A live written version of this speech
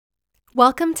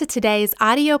Welcome to today's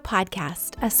audio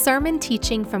podcast, a sermon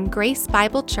teaching from Grace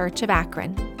Bible Church of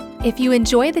Akron. If you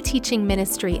enjoy the teaching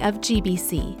ministry of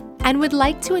GBC and would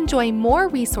like to enjoy more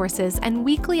resources and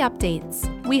weekly updates,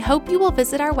 we hope you will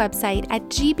visit our website at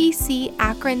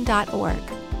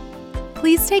gbcakron.org.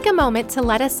 Please take a moment to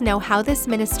let us know how this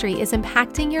ministry is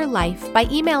impacting your life by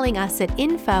emailing us at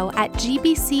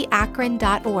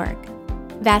info@gbcakron.org.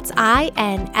 That's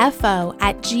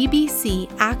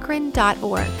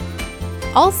info@gbcakron.org.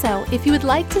 Also, if you would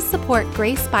like to support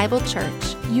Grace Bible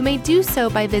Church, you may do so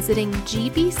by visiting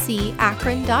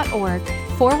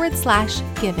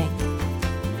gbcakron.org/giving.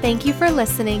 Thank you for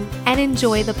listening and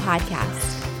enjoy the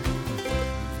podcast.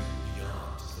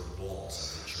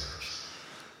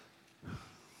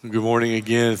 Good morning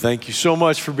again. Thank you so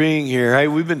much for being here. Hey,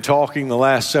 we've been talking the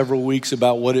last several weeks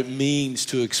about what it means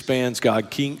to expand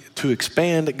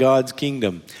God's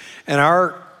kingdom. And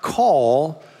our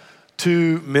call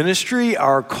to ministry,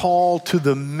 our call to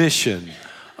the mission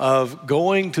of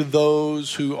going to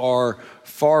those who are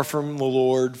far from the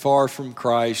Lord, far from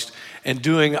Christ, and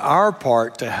doing our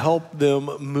part to help them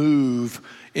move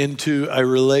into a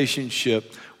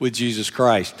relationship with Jesus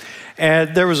Christ.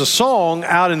 And there was a song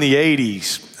out in the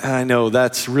 80s. I know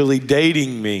that's really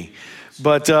dating me.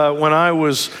 But when I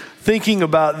was thinking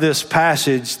about this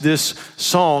passage, this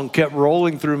song kept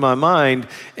rolling through my mind,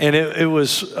 and it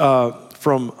was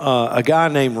from a guy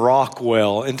named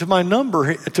Rockwell. And to my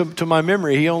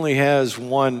memory, he only has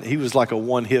one. He was like a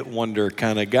one-hit wonder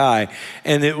kind of guy.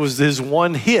 And it was his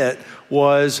one hit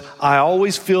was, "I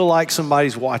always feel like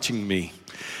somebody's watching me."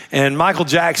 And Michael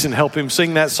Jackson helped him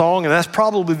sing that song, and that's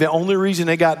probably the only reason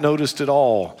it got noticed at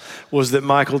all, was that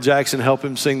Michael Jackson helped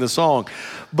him sing the song.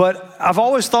 But I've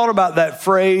always thought about that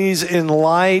phrase in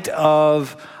light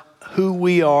of who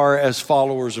we are as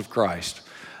followers of Christ.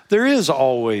 There is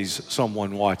always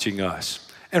someone watching us,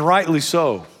 and rightly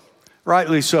so.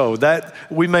 Rightly so. That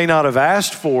we may not have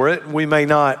asked for it, we may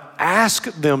not ask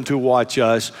them to watch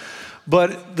us,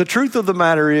 but the truth of the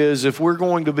matter is, if we're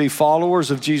going to be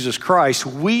followers of Jesus Christ,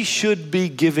 we should be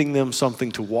giving them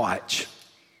something to watch.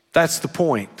 That's the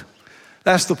point.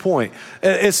 That's the point.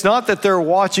 It's not that they're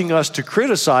watching us to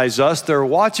criticize us, they're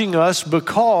watching us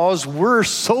because we're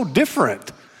so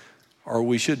different, or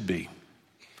we should be.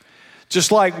 Just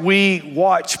like we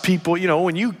watch people,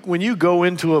 when you go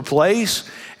into a place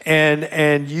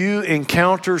and you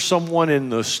encounter someone in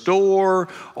the store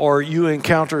or you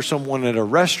encounter someone at a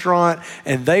restaurant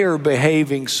and they are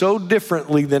behaving so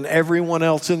differently than everyone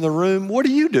else in the room, what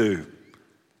do?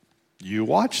 You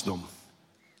watch them.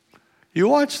 You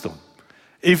watch them.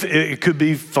 If it could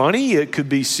be funny, it could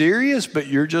be serious, but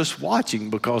you're just watching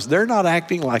because they're not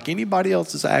acting like anybody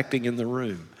else is acting in the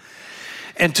room.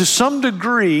 And to some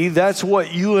degree, that's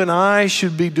what you and I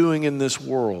should be doing in this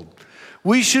world.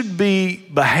 We should be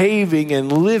behaving and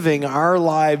living our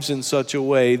lives in such a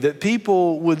way that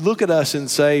people would look at us and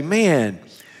say, man,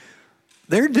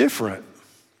 they're different.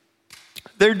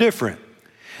 They're different.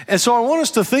 And so I want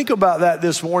us to think about that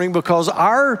this morning, because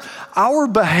our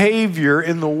behavior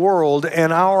in the world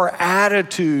and our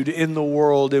attitude in the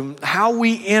world and how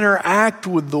we interact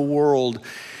with the world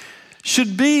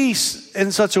should be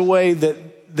in such a way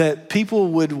that people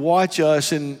would watch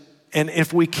us, and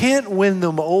if we can't win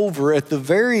them over, at the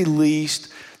very least,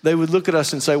 they would look at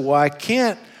us and say, well, I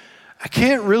can't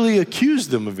really accuse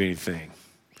them of anything.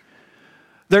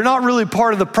 They're not really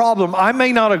part of the problem. I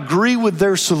may not agree with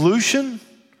their solution.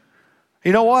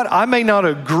 You know what? I may not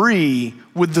agree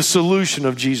with the solution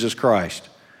of Jesus Christ,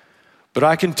 but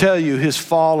I can tell you his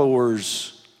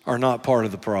followers are not part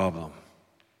of the problem.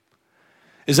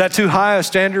 Is that too high a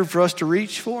standard for us to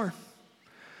reach for?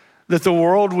 That the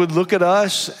world would look at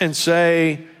us and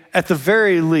say, at the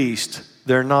very least,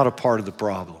 they're not a part of the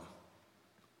problem.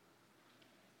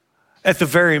 At the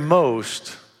very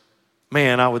most,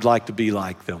 man, I would like to be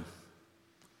like them.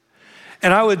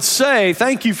 And I would say,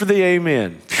 thank you for the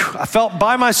amen. Phew, I felt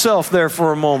by myself there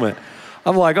for a moment.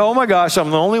 I'm like, oh my gosh, I'm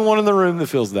the only one in the room that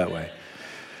feels that way.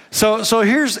 So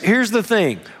here's the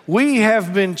thing. We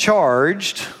have been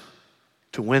charged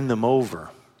to win them over.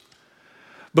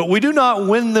 But we do not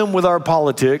win them with our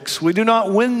politics. We do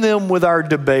not win them with our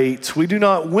debates. We do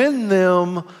not win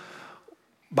them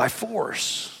by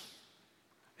force.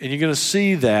 And you're going to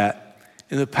see that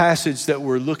in the passage that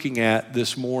we're looking at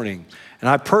this morning. And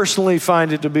I personally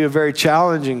find it to be a very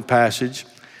challenging passage,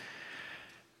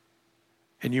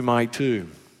 and you might too.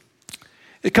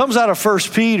 It comes out of 1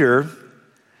 Peter.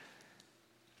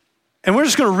 And we're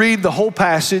just going to read the whole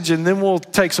passage, and then we'll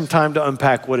take some time to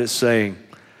unpack what it's saying.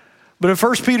 But in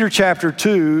 1 Peter chapter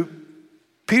 2,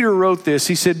 Peter wrote this.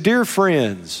 He said, "Dear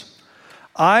friends,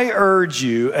 I urge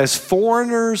you as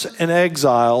foreigners and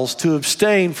exiles to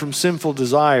abstain from sinful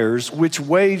desires which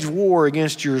wage war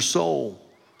against your soul.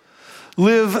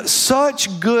 Live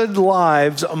such good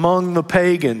lives among the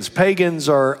pagans. Pagans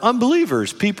are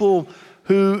unbelievers, people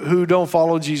who don't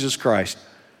follow Jesus Christ.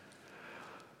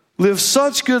 Live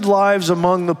such good lives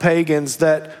among the pagans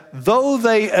that though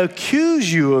they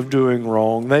accuse you of doing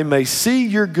wrong, they may see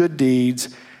your good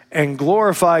deeds and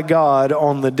glorify God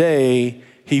on the day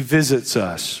He visits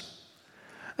us.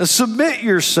 And submit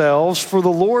yourselves for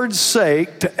the Lord's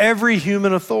sake to every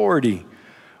human authority,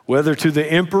 whether to the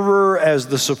emperor as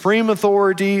the supreme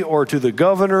authority or to the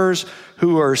governors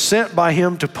who are sent by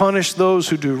him to punish those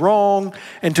who do wrong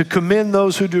and to commend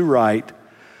those who do right.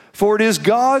 For it is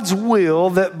God's will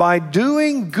that by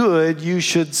doing good you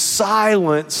should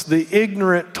silence the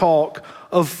ignorant talk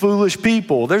of foolish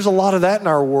people. There's a lot of that in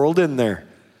our world, isn't there?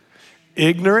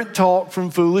 Ignorant talk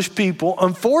from foolish people.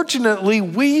 Unfortunately,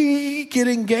 we get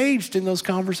engaged in those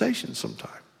conversations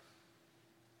sometimes.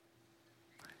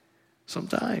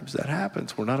 Sometimes that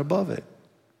happens. We're not above it.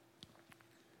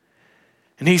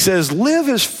 And he says, live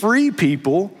as free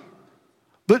people,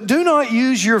 but do not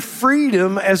use your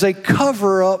freedom as a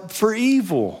cover-up for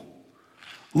evil.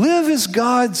 Live as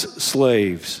God's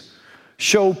slaves.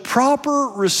 Show proper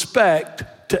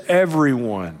respect to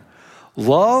everyone.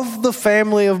 Love the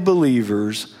family of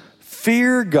believers.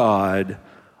 Fear God.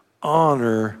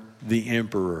 Honor the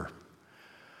emperor.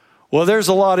 Well, there's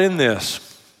a lot in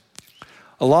this.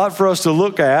 A lot for us to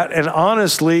look at. And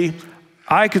honestly,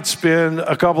 I could spend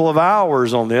a couple of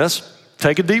hours on this.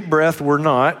 Take a deep breath. We're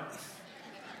not.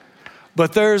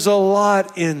 But there's a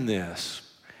lot in this.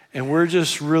 And we're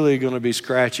just really going to be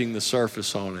scratching the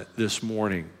surface on it this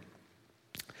morning.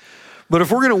 But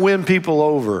if we're going to win people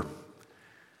over,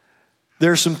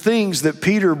 there's some things that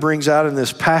Peter brings out in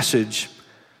this passage,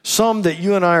 some that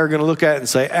you and I are going to look at and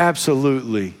say,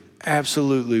 absolutely,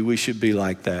 absolutely, we should be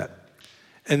like that.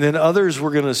 And then others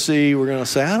we're going to say,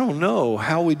 I don't know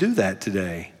how we do that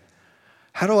today.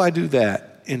 How do I do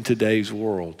that in today's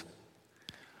world?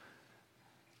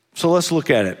 So let's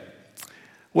look at it.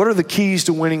 What are the keys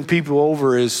to winning people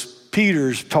over as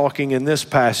Peter's talking in this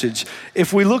passage?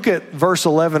 If we look at verse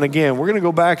 11 again, we're going to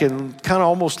go back and kind of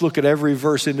almost look at every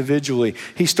verse individually.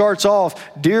 He starts off,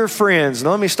 dear friends.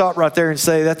 Now let me stop right there and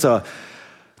say it's a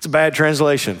bad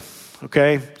translation,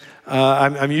 okay?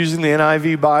 I'm using the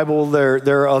NIV Bible.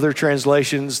 There are other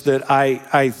translations that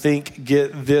I think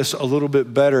get this a little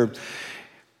bit better.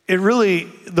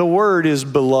 The word is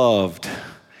beloved.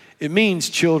 It means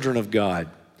children of God.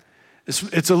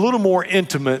 It's a little more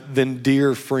intimate than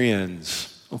dear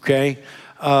friends, okay?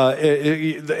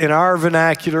 In our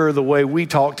vernacular, the way we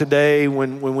talk today,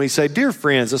 when we say dear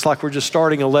friends, it's like we're just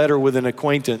starting a letter with an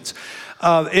acquaintance.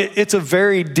 It's a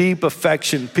very deep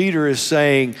affection. Peter is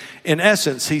saying, in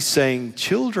essence, he's saying,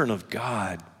 children of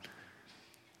God,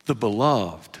 the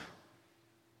beloved,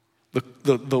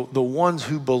 the ones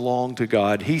who belong to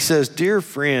God. He says, dear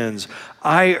friends,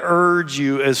 I urge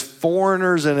you as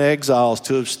foreigners and exiles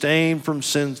to abstain from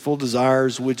sinful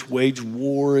desires which wage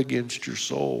war against your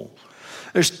soul.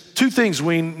 There's two things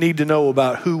we need to know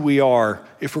about who we are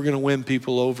if we're going to win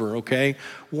people over, okay?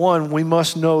 One, we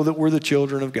must know that we're the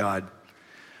children of God.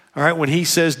 All right, when he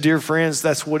says, dear friends,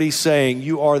 that's what he's saying.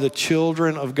 You are the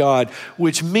children of God,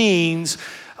 which means,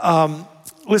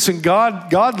 listen,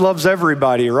 God loves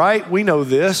everybody, right? We know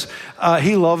this.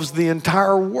 He loves the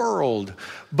entire world.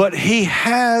 But he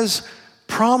has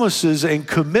promises and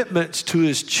commitments to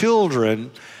his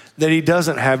children that he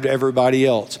doesn't have to everybody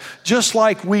else. Just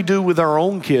like we do with our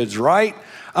own kids, right?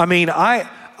 I mean,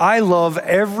 I love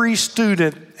every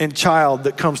student and child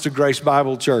that comes to Grace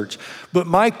Bible Church, but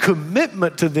my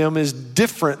commitment to them is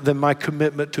different than my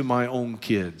commitment to my own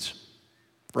kids,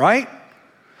 right?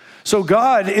 So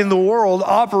God in the world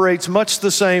operates much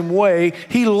the same way.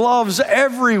 He loves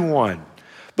everyone,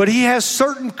 but he has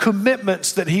certain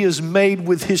commitments that he has made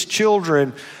with his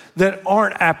children that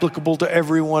aren't applicable to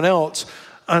everyone else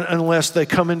unless they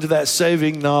come into that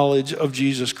saving knowledge of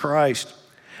Jesus Christ.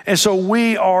 And so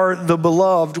we are the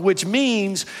beloved, which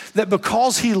means that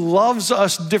because he loves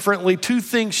us differently, two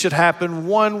things should happen.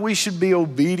 One, we should be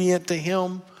obedient to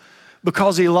him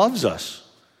because he loves us.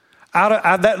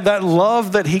 That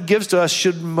love that he gives to us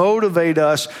should motivate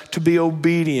us to be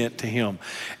obedient to him.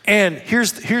 And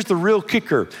here's the real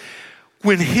kicker.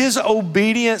 When his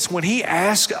obedience, when he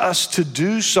asks us to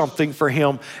do something for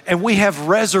him, and we have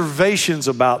reservations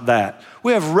about that.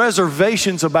 We have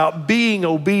reservations about being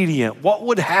obedient. What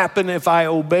would happen if I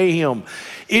obey him?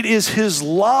 It is his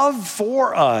love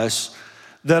for us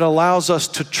that allows us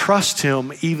to trust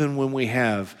him even when we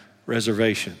have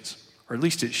reservations. Or at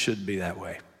least it should be that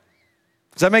way.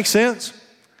 Does that make sense?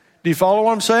 Do you follow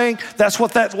what I'm saying? That's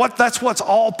what's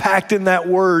all packed in that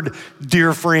word,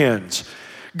 dear friends.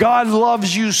 God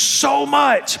loves you so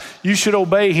much, you should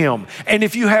obey him. And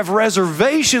if you have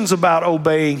reservations about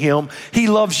obeying him, he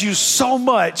loves you so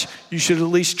much, you should at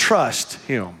least trust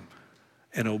him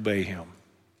and obey him.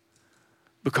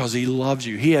 Because he loves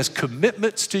you. He has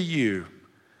commitments to you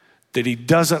that he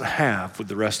doesn't have with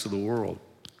the rest of the world.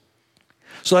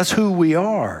 So that's who we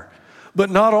are.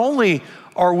 But not only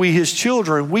are we his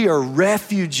children, we are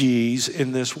refugees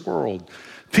in this world.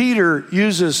 Peter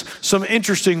uses some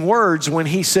interesting words when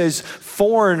he says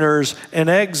foreigners and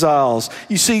exiles.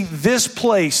 You see, this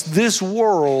place, this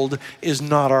world is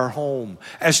not our home.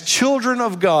 As children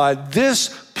of God,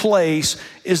 this place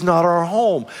is not our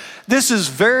home. This is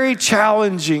very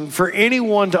challenging for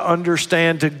anyone to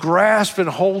understand, to grasp and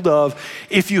hold of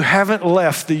if you haven't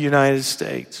left the United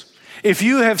States. If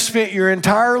you have spent your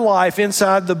entire life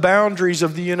inside the boundaries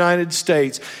of the United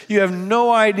States, you have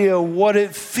no idea what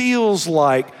it feels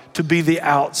like to be the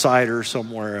outsider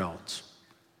somewhere else.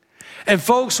 And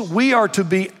folks, we are to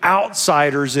be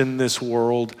outsiders in this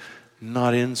world,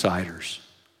 not insiders.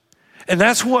 And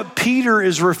that's what Peter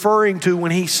is referring to when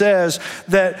he says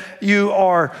that you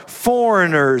are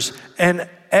foreigners and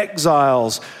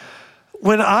exiles.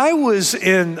 When I was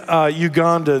in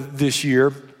Uganda this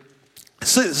year,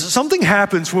 something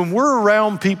happens when we're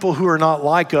around people who are not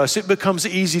like us. It becomes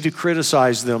easy to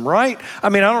criticize them, right? I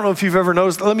mean, I don't know if you've ever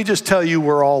noticed. Let me just tell you,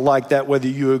 we're all like that, whether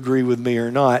you agree with me or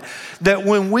not. That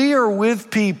when we are with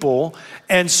people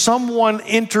and someone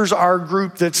enters our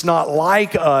group that's not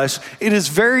like us, it is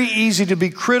very easy to be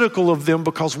critical of them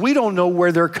because we don't know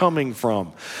where they're coming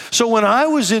from. So when I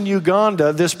was in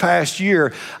Uganda this past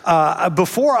year,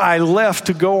 before I left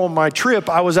to go on my trip,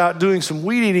 I was out doing some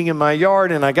weed eating in my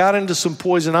yard, and I got into some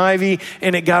poison ivy,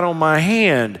 and it got on my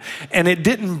hand, and it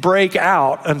didn't break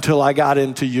out until I got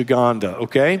into Uganda,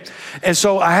 okay? And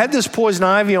so I had this poison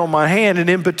ivy on my hand, and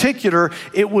in particular,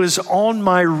 it was on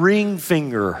my ring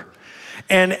finger.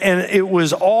 And it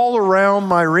was all around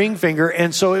my ring finger,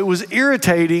 and so it was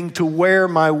irritating to wear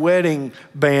my wedding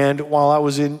band while I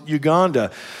was in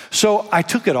Uganda. So I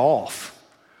took it off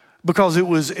because it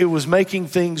was making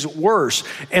things worse.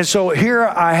 And so here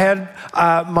I had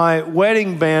my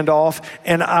wedding band off,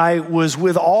 and I was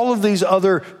with all of these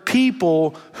other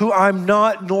people who I'm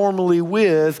not normally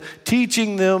with,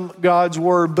 teaching them God's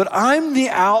word. But I'm the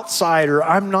outsider.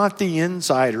 I'm not the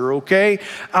insider, okay?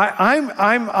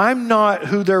 I'm not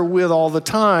who they're with all the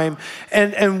time.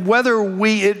 And whether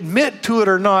we admit to it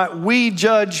or not, we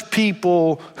judge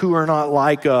people who are not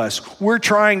like us. We're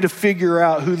trying to figure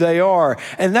out who they are.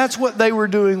 And that's what they were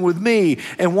doing with me.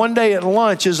 And one day at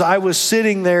lunch, as I was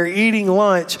sitting there eating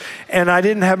lunch and I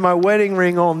didn't have my wedding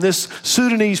ring on, this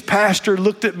Sudanese pastor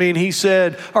looked at me and he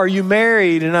said, "Are you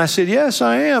married?" And I said, "Yes,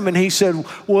 I am." And he said,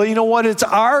 "Well, you know what? It's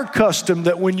our custom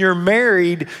that when you're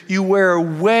married, you wear a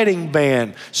wedding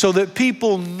band so that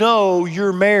people know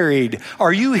you're married.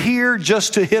 Are you here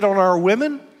just to hit on our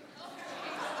women?"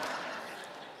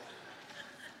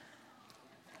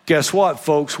 Guess what,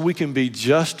 folks? We can be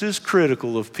just as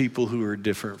critical of people who are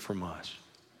different from us.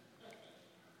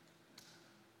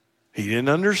 He didn't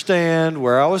understand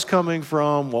where I was coming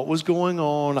from, what was going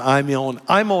on.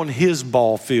 I'm on his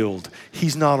ball field.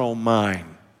 He's not on mine.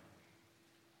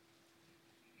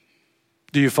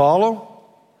 Do you follow?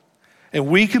 And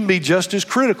we can be just as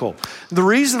critical. The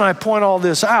reason I point all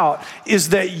this out is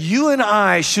that you and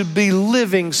I should be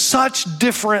living such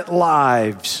different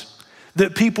lives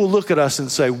that people look at us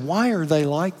and say, "Why are they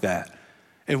like that?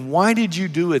 And why did you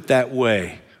do it that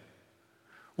way?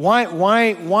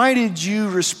 Why did you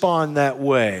respond that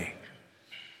way?"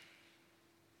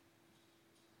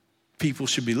 People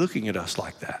should be looking at us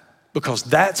like that, because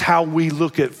that's how we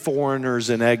look at foreigners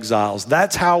and exiles.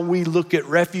 That's how we look at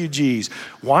refugees.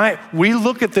 Why we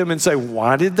look at them and say,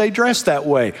 "Why did they dress that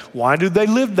way? Why do they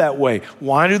live that way?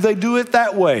 Why do they do it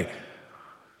that way?"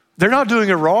 They're not doing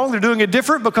it wrong. They're doing it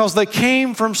different because they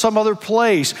came from some other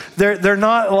place. They're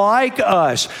not like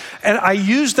us. And I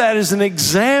use that as an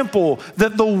example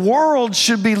that the world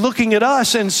should be looking at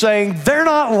us and saying, "They're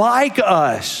not like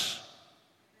us.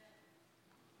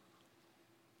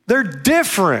 They're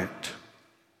different."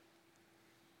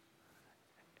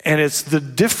 And it's the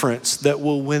difference that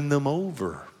will win them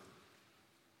over.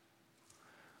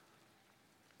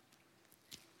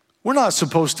 We're not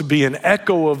supposed to be an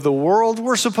echo of the world.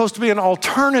 We're supposed to be an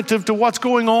alternative to what's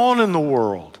going on in the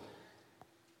world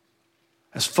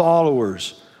as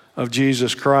followers of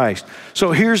Jesus Christ.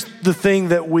 So here's the thing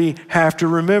that we have to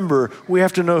remember. We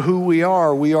have to know who we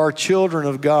are. We are children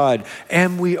of God,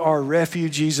 and we are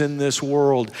refugees in this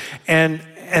world. And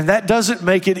that doesn't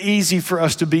make it easy for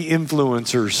us to be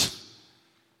influencers.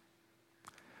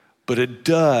 But it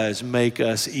does make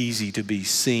us easy to be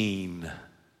seen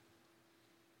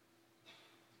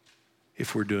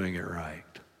if we're doing it right.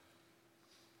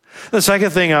 The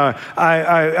second thing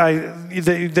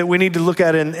that we need to look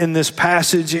at in this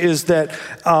passage is that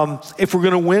if we're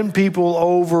going to win people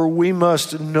over, we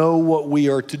must know what we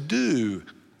are to do.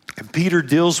 And Peter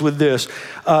deals with this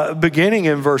beginning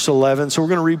in verse 11. So we're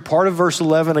going to read part of verse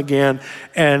 11 again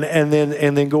and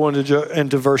then go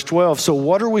into verse 12. So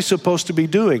what are we supposed to be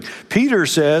doing? Peter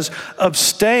says,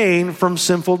 abstain from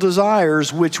sinful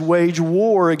desires which wage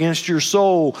war against your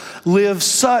soul. Live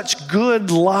such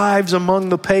good lives among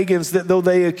the pagans that though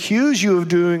they accuse you of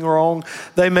doing wrong,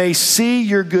 they may see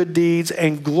your good deeds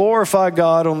and glorify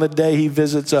God on the day he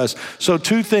visits us. So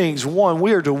two things. One,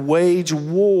 we are to wage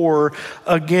war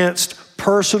against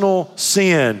personal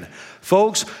sin.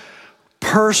 Folks,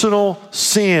 personal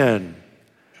sin.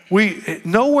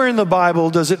 Nowhere in the Bible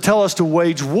does it tell us to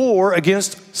wage war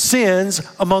against sins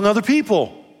among other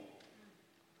people.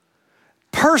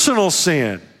 Personal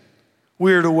sin.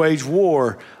 We are to wage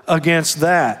war against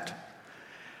that.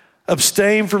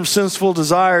 Abstain from sinful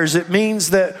desires. It means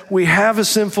that we have a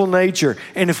sinful nature.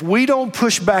 And if we don't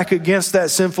push back against that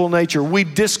sinful nature, we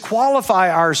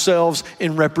disqualify ourselves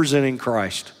in representing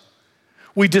Christ.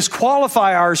 We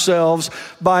disqualify ourselves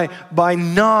by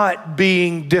not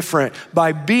being different,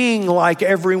 by being like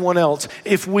everyone else,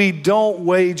 if we don't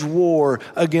wage war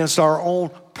against our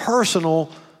own personal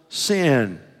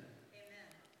sin. Amen.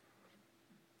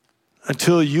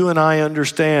 Until you and I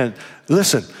understand,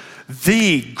 listen,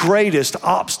 the greatest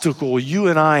obstacle you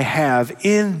and I have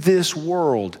in this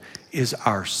world is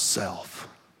ourself.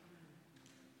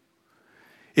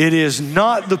 It is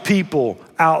not the people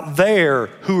out there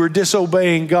who are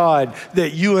disobeying God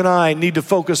that you and I need to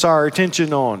focus our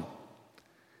attention on.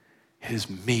 It is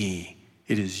me.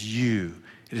 It is you.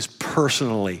 It is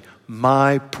personally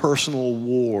my personal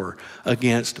war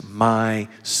against my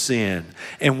sin.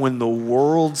 And when the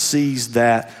world sees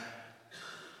that,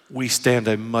 we stand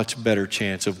a much better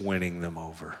chance of winning them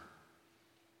over.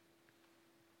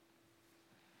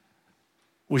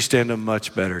 We stand a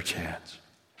much better chance.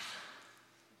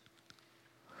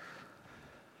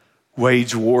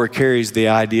 Wage war carries the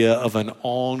idea of an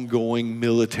ongoing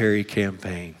military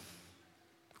campaign.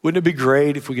 Wouldn't it be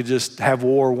great if we could just have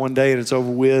war one day and it's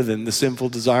over with and the sinful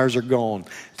desires are gone?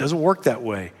 It doesn't work that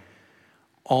way.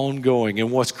 Ongoing.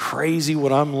 And what's crazy,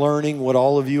 what I'm learning, what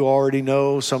all of you already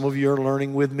know, some of you are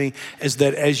learning with me, is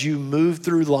that as you move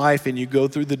through life and you go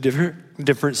through the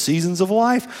different seasons of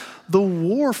life, the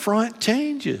war front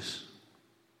changes.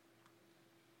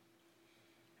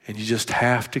 And you just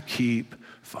have to keep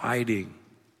fighting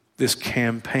this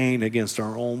campaign against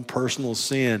our own personal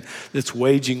sin that's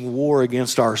waging war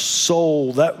against our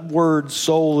soul. That word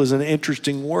soul is an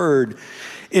interesting word.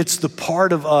 It's the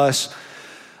part of us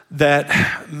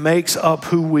that makes up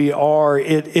who we are.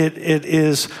 It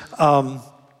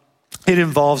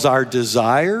involves our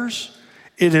desires.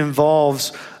 It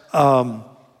involves our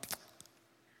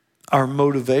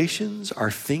motivations,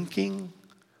 our thinking,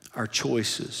 our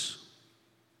choices.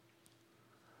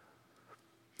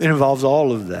 It involves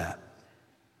all of that.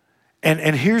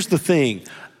 And here's the thing.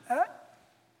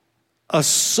 A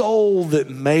soul that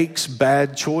makes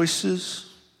bad choices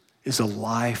is a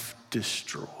life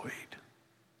destroyed.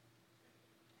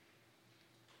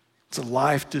 It's a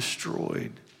life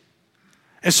destroyed.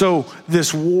 And so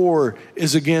this war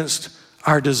is against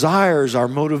our desires, our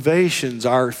motivations,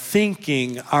 our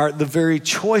thinking, the very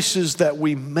choices that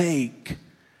we make.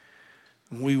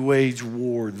 We wage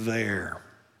war there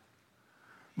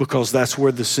because that's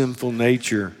where the sinful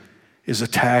nature is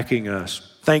attacking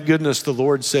us. Thank goodness the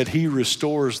Lord said he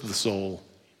restores the soul.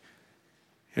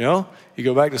 You know, you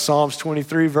go back to Psalms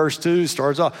 23, verse 2,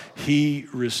 starts off, he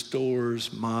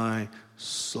restores my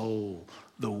soul.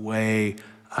 The way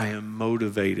I am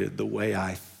motivated, the way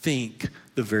I think,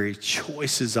 the very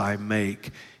choices I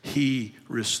make, he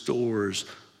restores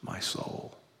my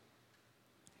soul.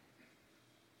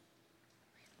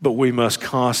 But we must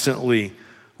constantly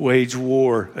wage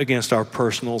war against our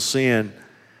personal sin.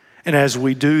 And as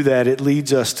we do that, it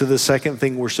leads us to the second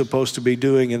thing we're supposed to be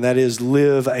doing, and that is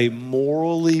live a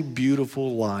morally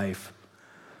beautiful life.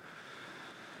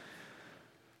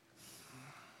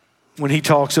 When he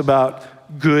talks about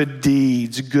good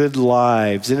deeds, good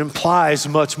lives, it implies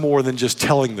much more than just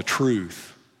telling the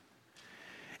truth.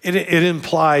 It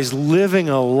implies living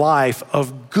a life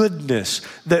of goodness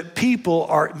that people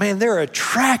are, man, they're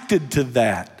attracted to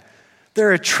that.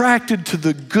 They're attracted to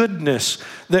the goodness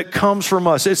that comes from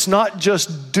us. It's not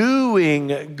just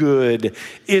doing good,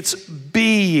 it's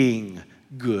being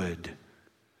good.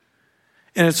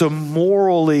 And it's a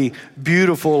morally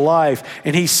beautiful life.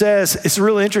 And he says, it's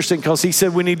really interesting because he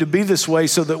said we need to be this way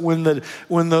so that when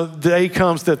the day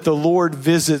comes that the Lord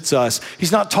visits us,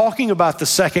 he's not talking about the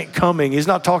second coming. He's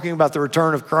not talking about the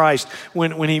return of Christ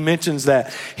when he mentions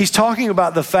that. He's talking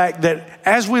about the fact that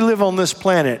as we live on this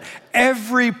planet,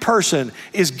 every person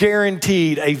is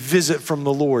guaranteed a visit from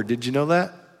the Lord. Did you know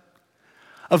that?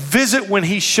 A visit when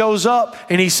he shows up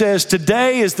and he says,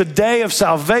 today is the day of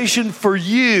salvation for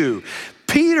you.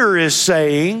 Peter is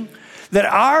saying that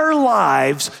our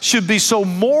lives should be so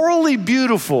morally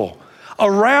beautiful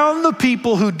around the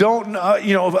people who don't,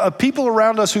 people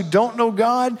around us who don't know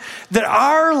God, that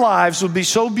our lives would be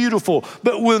so beautiful.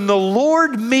 But when the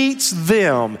Lord meets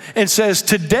them and says,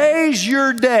 today's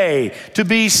your day to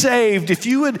be saved,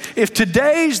 if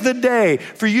today's the day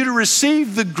for you to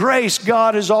receive the grace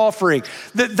God is offering,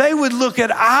 that they would look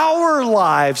at our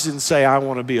lives and say, I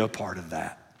want to be a part of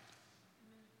that.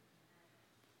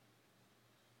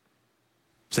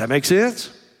 Does that make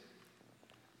sense?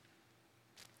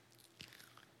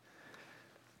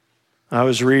 I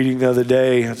was reading the other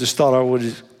day, I just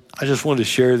wanted to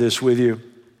share this with you.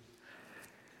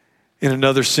 In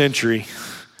another century,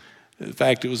 in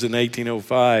fact, it was in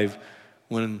 1805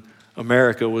 when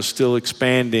America was still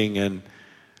expanding and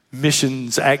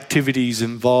missions activities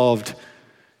involved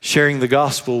sharing the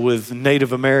gospel with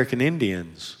Native American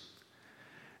Indians.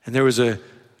 And there was a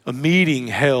meeting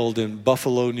held in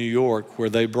Buffalo, New York, where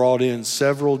they brought in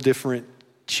several different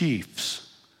chiefs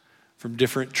from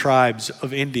different tribes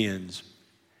of Indians.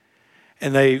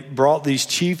 And they brought these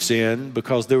chiefs in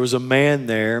because there was a man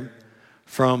there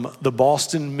from the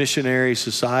Boston Missionary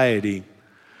Society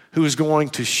who was going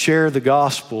to share the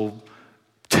gospel,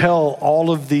 tell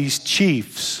all of these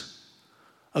chiefs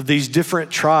of these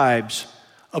different tribes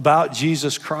about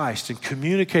Jesus Christ and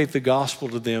communicate the gospel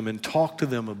to them and talk to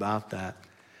them about that.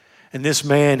 And this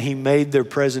man, he made their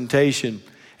presentation.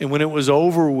 And when it was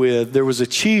over with, there was a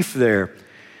chief there.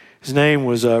 His name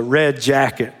was Red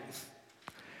Jacket.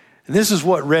 And this is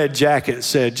what Red Jacket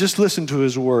said. Just listen to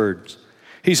his words.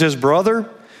 He says, brother,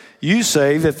 you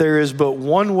say that there is but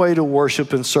one way to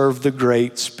worship and serve the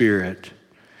Great Spirit.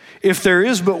 If there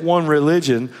is but one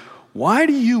religion, why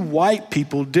do you white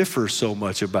people differ so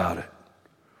much about it?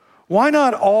 Why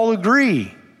not all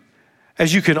agree,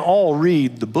 as you can all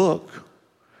read the book?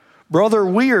 Brother,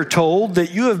 we are told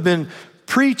that you have been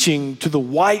preaching to the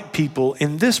white people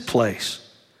in this place.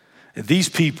 And these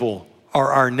people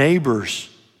are our neighbors.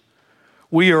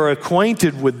 We are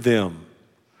acquainted with them.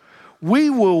 We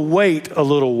will wait a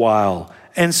little while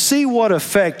and see what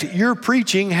effect your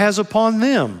preaching has upon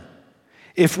them.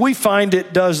 If we find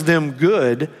it does them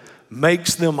good,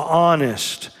 makes them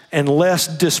honest, and less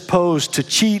disposed to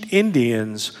cheat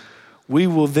Indians, we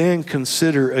will then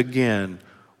consider again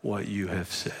what you have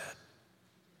said.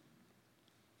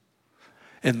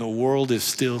 And the world is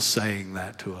still saying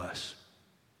that to us.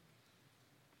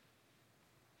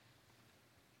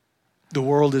 The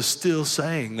world is still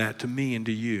saying that to me and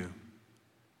to you.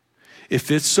 If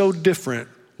it's so different,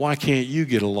 why can't you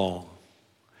get along?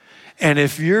 And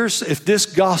if this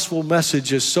gospel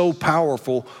message is so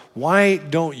powerful, why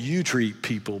don't you treat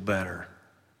people better?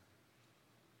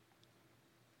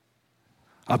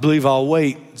 I believe I'll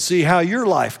wait and see how your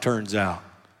life turns out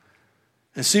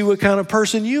and see what kind of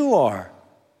person you are.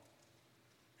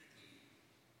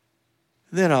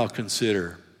 Then I'll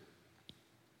consider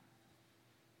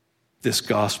this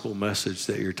gospel message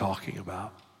that you're talking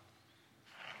about.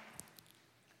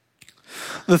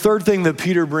 The third thing that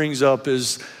Peter brings up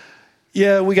is,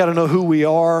 we got to know who we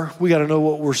are. We got to know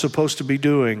what we're supposed to be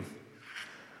doing.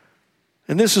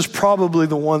 And this is probably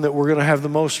the one that we're going to have the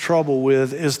most trouble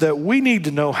with, is that we need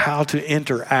to know how to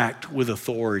interact with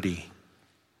authority.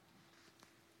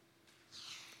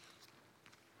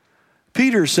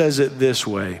 Peter says it this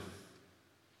way.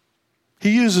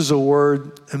 He uses a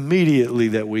word immediately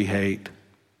that we hate: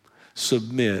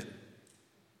 submit.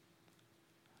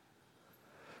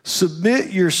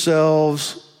 Submit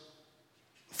yourselves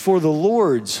for the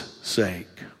Lord's sake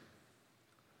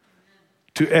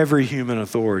to every human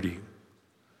authority,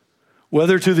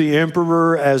 whether to the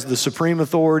emperor as the supreme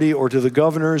authority or to the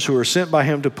governors who are sent by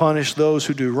him to punish those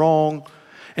who do wrong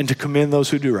and to commend those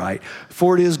who do right.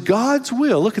 For it is God's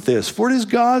will, look at this, for it is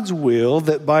God's will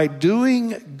that by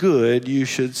doing good you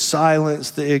should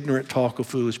silence the ignorant talk of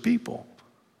foolish people.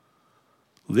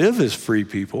 Live as free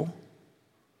people,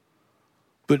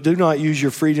 but do not use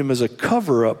your freedom as a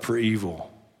cover-up for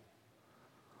evil.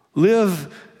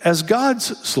 Live as God's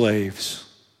slaves.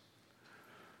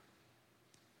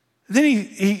 Then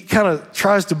he kind of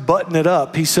tries to button it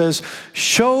up. He says,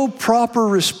 show proper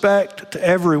respect to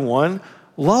everyone,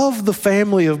 love the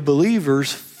family of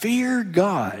believers, fear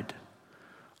God,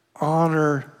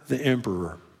 honor the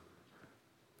emperor.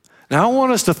 Now, I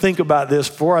want us to think about this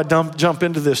before I jump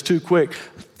into this too quick.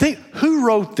 Think, who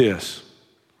wrote this?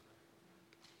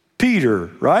 Peter,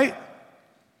 right?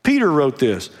 Peter wrote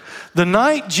this. The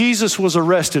night Jesus was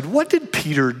arrested, what did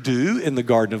Peter do in the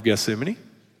Garden of Gethsemane?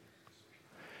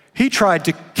 He tried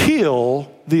to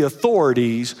kill the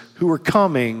authorities who were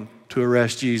coming to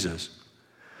arrest Jesus.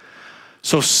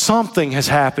 So something has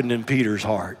happened in Peter's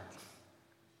heart.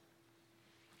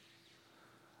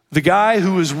 The guy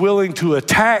who was willing to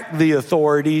attack the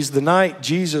authorities the night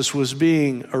Jesus was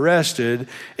being arrested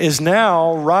is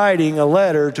now writing a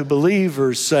letter to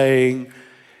believers saying,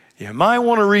 you might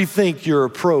want to rethink your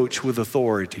approach with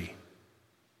authority.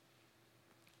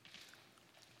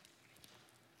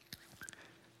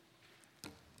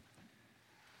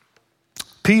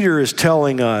 Peter is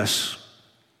telling us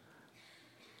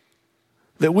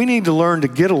that we need to learn to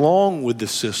get along with the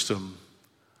system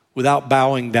without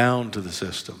bowing down to the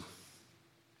system.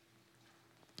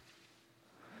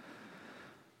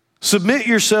 Submit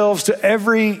yourselves to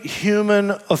every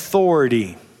human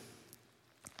authority.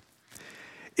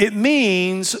 It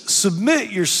means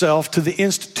submit yourself to the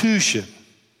institution,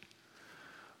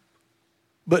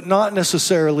 but not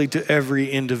necessarily to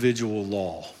every individual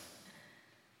law.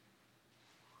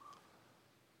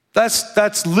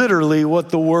 That's literally what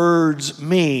the words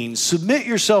mean. Submit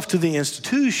yourself to the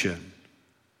institution,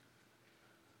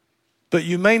 but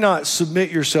you may not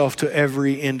submit yourself to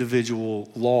every individual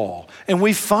law. And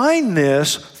we find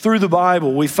this through the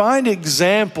Bible. We find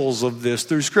examples of this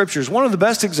through scriptures. One of the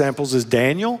best examples is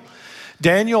Daniel.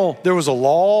 Daniel, there was a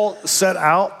law set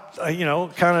out,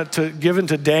 given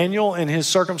to Daniel and his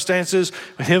circumstances.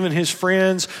 Him and his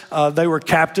friends, they were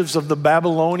captives of the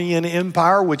Babylonian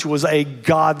Empire, which was a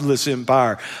godless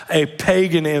empire, a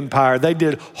pagan empire. They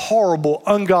did horrible,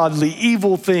 ungodly,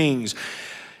 evil things.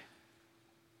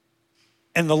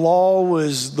 And the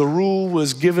rule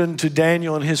was given to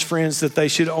Daniel and his friends that they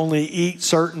should only eat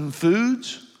certain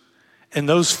foods. And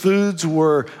those foods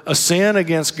were a sin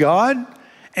against God.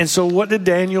 And so what did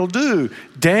Daniel do?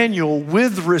 Daniel,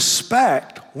 with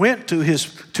respect, went to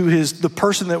the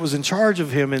person that was in charge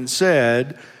of him and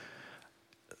said,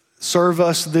 serve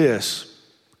us this.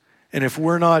 And if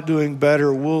we're not doing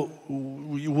better,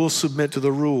 we'll submit to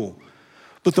the rule.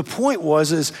 But the point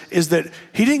is that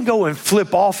he didn't go and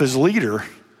flip off his leader.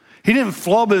 He didn't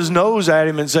flub his nose at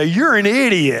him and say, you're an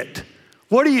idiot.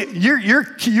 What are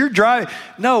you're driving?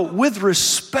 No, with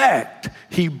respect,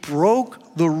 he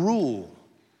broke the rule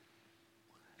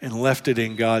and left it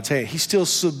in God's hand. He still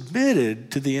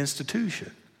submitted to the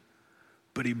institution,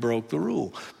 but he broke the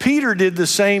rule. Peter did the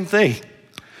same thing.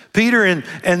 Peter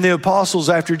and the apostles,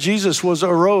 after Jesus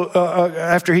arose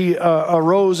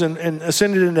and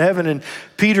ascended into heaven, and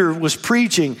Peter was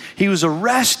preaching, he was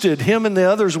arrested. Him and the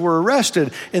others were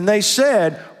arrested, and they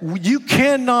said, you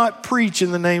cannot preach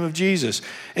in the name of Jesus.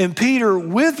 And Peter,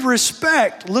 with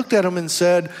respect, looked at him and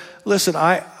said, listen,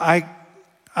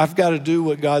 I've got to do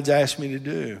what God's asked me to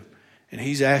do, and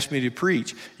he's asked me to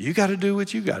preach. You got to do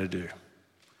what you got to do.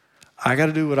 I got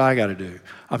to do what I got to do.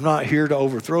 I'm not here to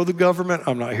overthrow the government.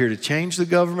 I'm not here to change the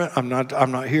government. I'm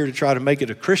not here to try to make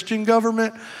it a Christian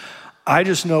government. I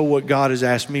just know what God has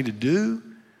asked me to do,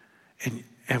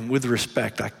 and with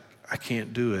respect, I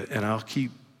can't do it, and I'll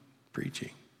keep preaching.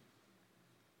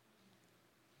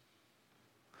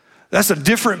 That's a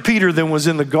different Peter than was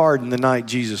in the garden the night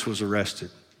Jesus was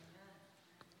arrested.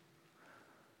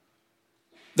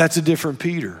 That's a different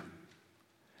Peter.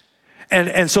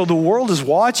 And so the world is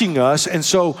watching us, and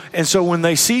so when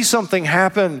they see something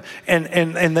happen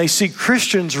and they see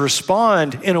Christians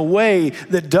respond in a way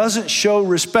that doesn't show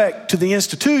respect to the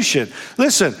institution.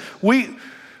 Listen, we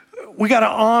got to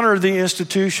honor the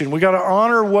institution. We got to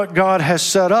honor what God has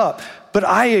set up. But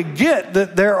I get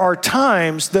that there are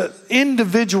times that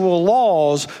individual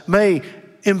laws may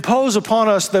impose upon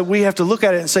us that we have to look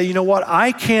at it and say, you know what,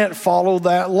 I can't follow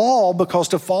that law, because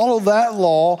to follow that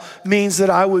law means that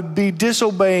I would be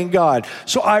disobeying God.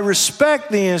 So I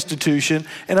respect the institution,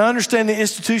 and I understand the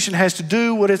institution has to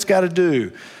do what it's got to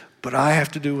do, but I have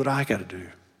to do what I got to do.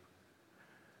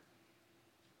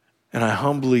 And I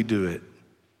humbly do it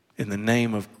in the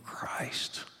name of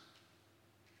Christ.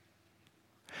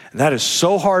 And that is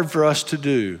so hard for us to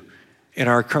do in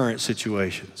our current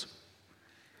situations.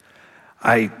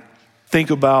 I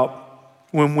think about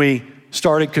when we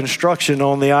started construction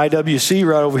on the IWC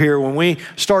right over here, when we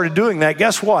started doing that,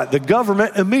 guess what? The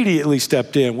government immediately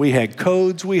stepped in. We had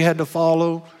codes we had to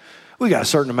follow. We got a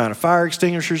certain amount of fire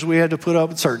extinguishers we had to put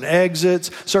up, certain exits,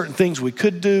 certain things we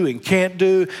could do and can't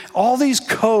do. All these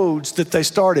codes that they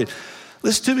started.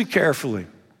 Listen to me carefully.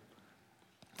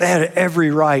 They had every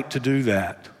right to do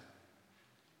that.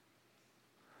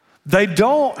 They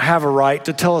don't have a right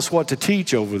to tell us what to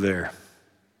teach over there.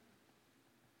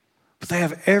 But they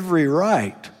have every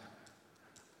right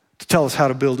to tell us how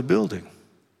to build a building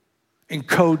and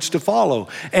codes to follow.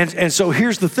 And so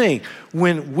here's the thing.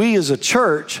 When we as a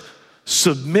church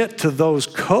submit to those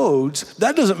codes,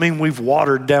 that doesn't mean we've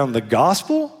watered down the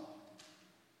gospel.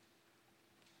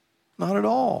 Not at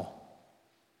all.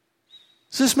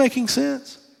 Is this making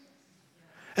sense?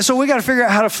 And so we got to figure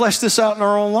out how to flesh this out in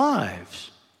our own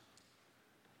lives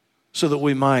so that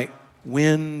we might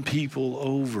win people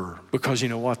over, because you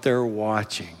know what? They're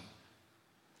watching.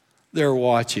 They're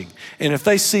watching. And if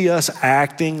they see us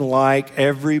acting like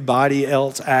everybody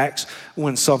else acts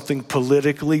when something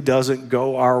politically doesn't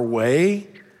go our way,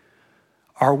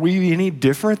 are we any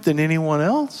different than anyone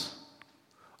else?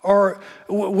 Or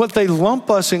what they lump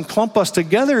us and clump us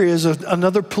together is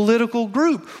another political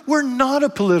group. We're not a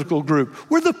political group.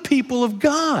 We're the people of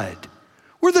God.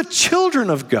 We're the children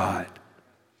of God.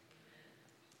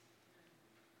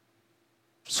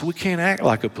 So we can't act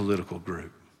like a political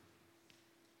group.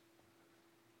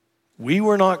 We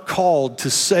were not called to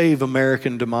save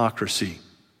American democracy.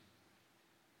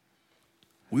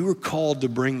 We were called to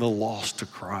bring the lost to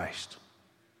Christ.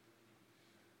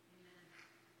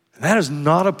 And that is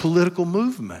not a political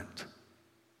movement.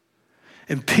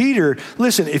 And Peter,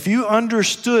 listen, if you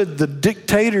understood the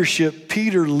dictatorship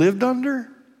Peter lived under,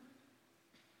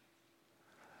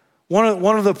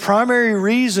 one of the primary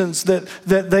reasons that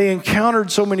they encountered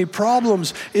so many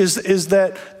problems is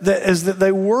that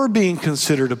they were being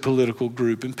considered a political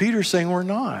group. And Peter's saying, we're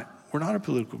not. We're not a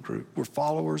political group. We're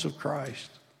followers of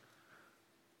Christ.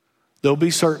 There'll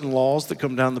be certain laws that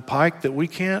come down the pike that we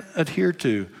can't adhere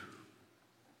to.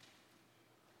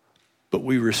 But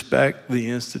we respect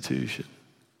the institution.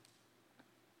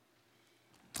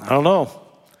 I don't know.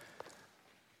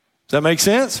 Does that make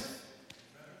sense?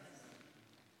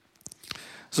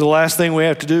 So the last thing we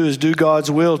have to do is do God's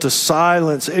will to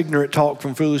silence ignorant talk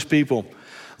from foolish people.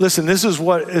 Listen, this is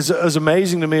what is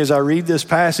amazing to me as I read this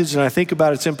passage and I think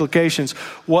about its implications.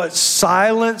 What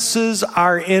silences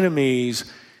our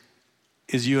enemies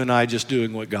is you and I just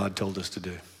doing what God told us to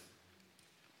do.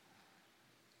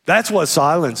 That's what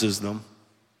silences them.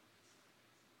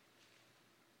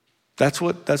 That's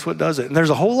what does it. And there's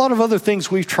a whole lot of other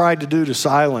things we've tried to do to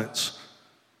silence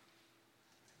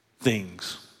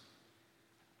things.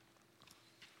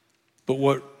 But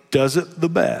what does it the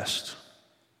best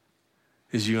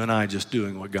is you and I just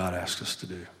doing what God asks us to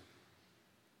do.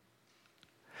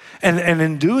 And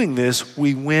in doing this,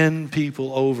 we win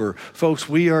people over. Folks,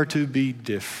 we are to be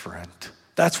different.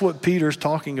 That's what Peter's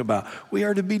talking about. We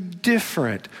are to be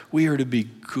different. We are to be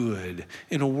good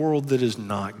in a world that is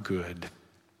not good.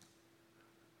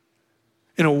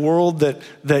 In a world that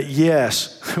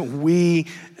yes,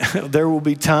 there will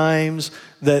be times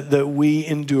that we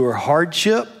endure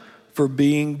hardship for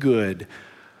being good.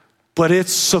 But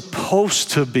it's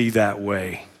supposed to be that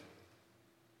way.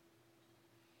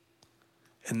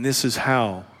 And this is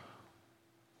how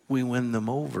we win them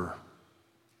over.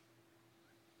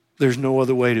 There's no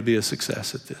other way to be a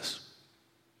success at this.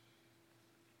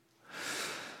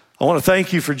 I want to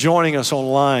thank you for joining us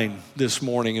online this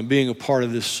morning and being a part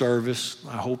of this service.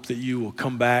 I hope that you will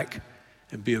come back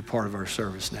and be a part of our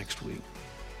service next week.